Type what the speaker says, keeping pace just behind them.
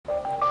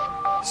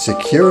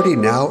Security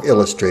Now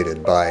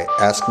Illustrated by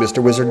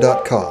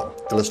AskMisterWizard.com,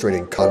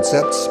 illustrating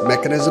concepts,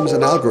 mechanisms,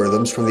 and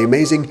algorithms from the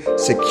amazing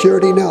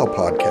Security Now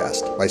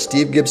podcast by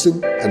Steve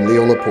Gibson and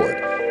Leo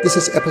LaPorte. This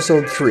is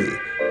episode 3,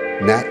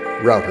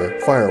 NAT Router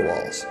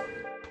Firewalls.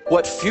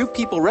 What few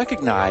people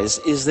recognize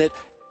is that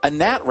a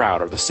NAT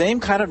router, the same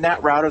kind of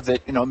NAT router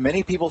that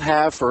many people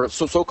have for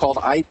so-called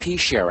IP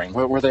sharing,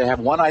 where they have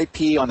one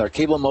IP on their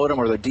cable modem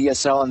or their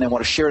DSL and they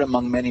want to share it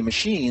among many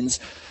machines,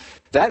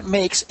 that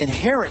makes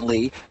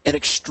inherently an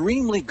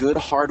extremely good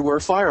hardware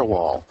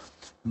firewall.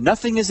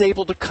 Nothing is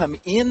able to come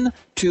in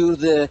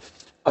to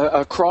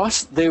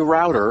across the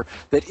router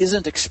that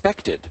isn't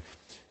expected,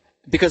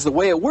 because the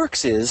way it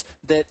works is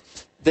that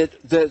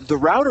the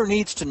router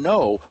needs to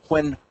know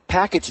when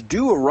packets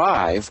do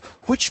arrive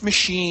which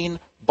machine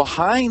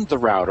behind the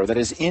router that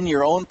is in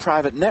your own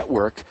private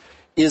network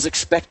is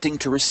expecting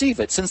to receive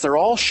it. Since they're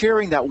all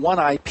sharing that one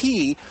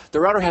IP,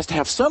 the router has to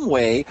have some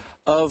way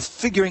of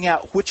figuring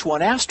out which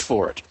one asked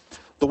for it.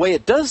 The way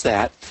it does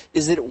that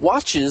is that it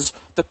watches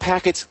the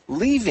packets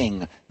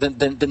leaving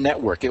the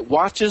network. It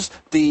watches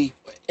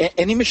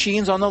any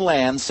machines on the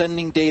LAN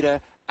sending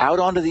data out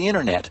onto the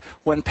internet.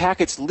 When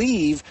packets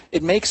leave,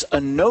 it makes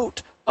a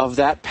note of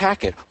that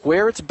packet,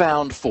 where it's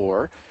bound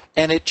for,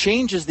 and it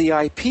changes the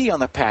IP on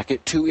the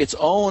packet to its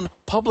own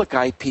public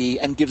IP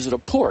and gives it a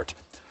port.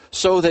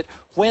 So that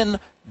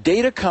when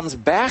data comes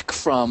back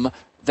from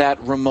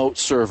that remote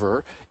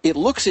server, it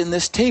looks in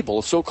this table,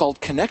 a so-called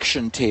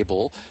connection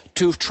table,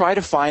 to try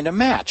to find a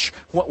match.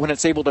 When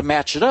it's able to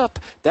match it up,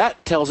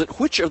 that tells it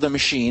which of the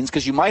machines,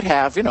 because you might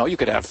have, you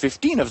could have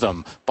 15 of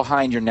them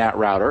behind your NAT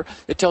router.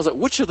 It tells it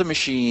which of the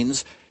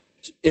machines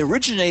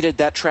originated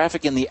that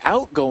traffic in the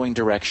outgoing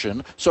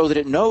direction so that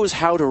it knows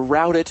how to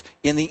route it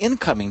in the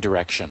incoming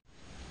direction.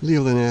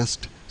 Leo then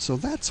asked, so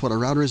that's what a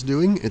router is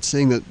doing? It's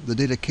saying that the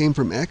data came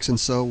from X, and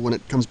so when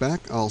it comes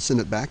back, I'll send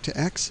it back to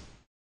X?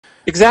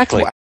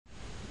 Exactly.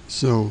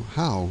 So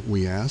how,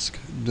 we ask,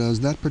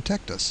 does that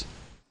protect us?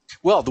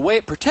 Well, the way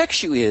it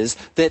protects you is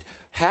that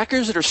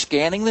hackers that are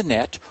scanning the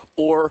net,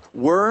 or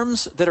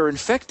worms that are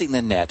infecting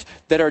the net,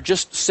 that are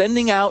just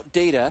sending out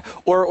data,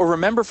 or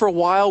remember for a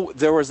while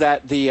there was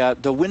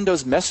the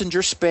Windows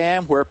Messenger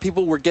spam where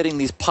people were getting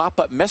these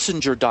pop-up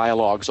messenger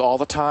dialogues all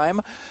the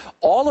time.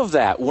 All of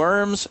that,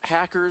 worms,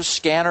 hackers,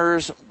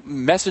 scanners,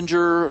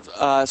 messenger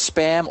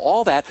spam,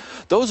 all that,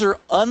 those are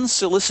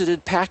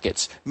unsolicited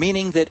packets,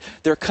 meaning that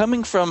they're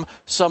coming from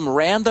some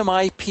random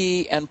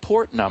IP and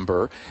port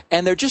number,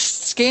 and they're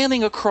just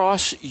scanning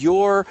across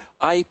your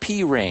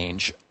IP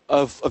range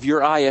of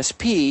your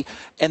ISP,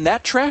 and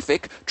that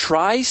traffic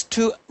tries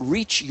to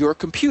reach your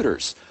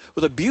computers.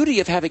 Well, the beauty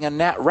of having a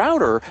NAT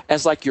router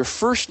as like your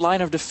first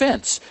line of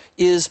defense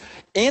is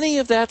any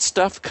of that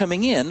stuff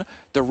coming in,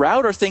 the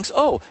router thinks,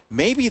 oh,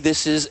 maybe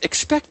this is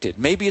expected.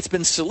 Maybe it's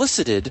been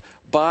solicited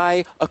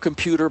by a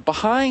computer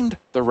behind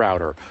the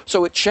router.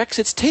 So it checks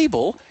its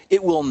table.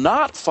 It will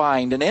not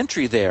find an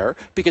entry there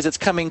because it's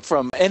coming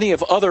from any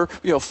of other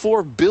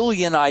 4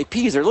 billion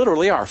IPs. There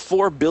literally are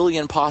 4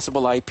 billion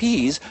possible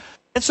IPs.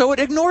 And so it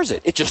ignores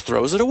it. It just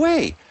throws it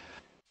away.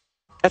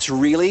 That's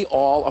really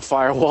all a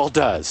firewall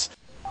does.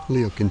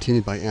 Leo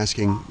continued by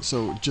asking,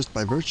 so just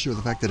by virtue of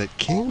the fact that it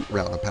can't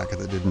route a packet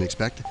that it didn't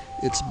expect,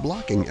 it's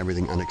blocking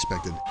everything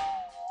unexpected.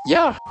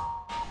 Yeah.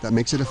 That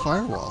makes it a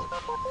firewall.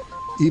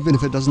 Even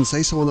if it doesn't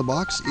say so on the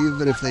box,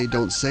 even if they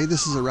don't say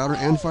this is a router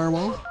and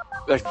firewall?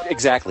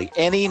 Exactly.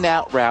 Any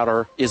NAT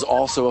router is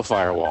also a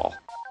firewall.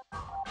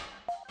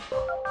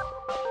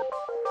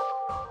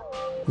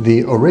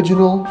 The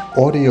original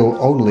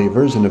audio-only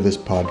version of this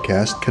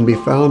podcast can be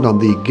found on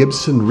the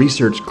Gibson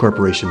Research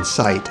Corporation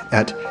site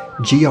at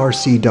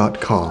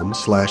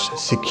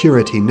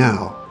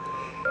grc.com/securitynow.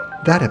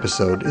 That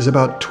episode is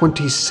about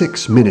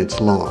 26 minutes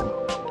long.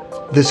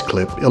 This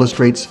clip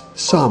illustrates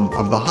some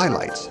of the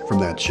highlights from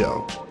that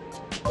show.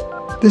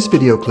 This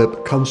video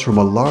clip comes from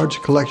a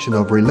large collection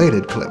of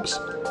related clips.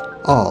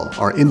 All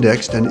are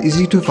indexed and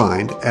easy to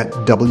find at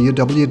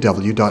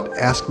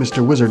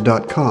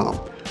www.askmisterwizard.com,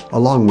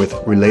 along with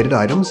related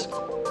items,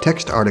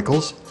 text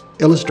articles,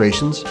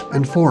 illustrations,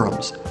 and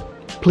forums.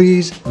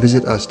 Please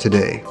visit us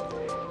today.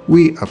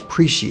 We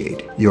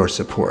appreciate your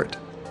support.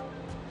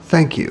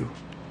 Thank you.